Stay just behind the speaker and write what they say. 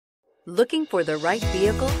Looking for the right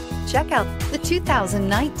vehicle? Check out the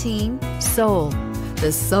 2019 Soul.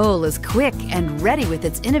 The Soul is quick and ready with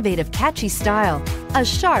its innovative, catchy style, a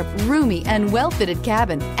sharp, roomy, and well-fitted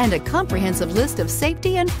cabin, and a comprehensive list of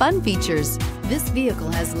safety and fun features. This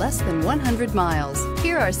vehicle has less than 100 miles.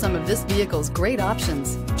 Here are some of this vehicle's great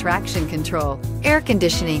options: traction control, air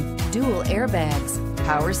conditioning, dual airbags,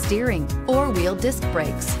 power steering, four-wheel disc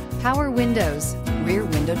brakes, power windows, rear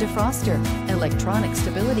window defroster, electronic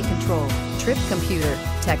stability control, trip computer,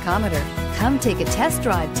 tachometer. Come take a test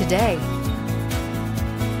drive today.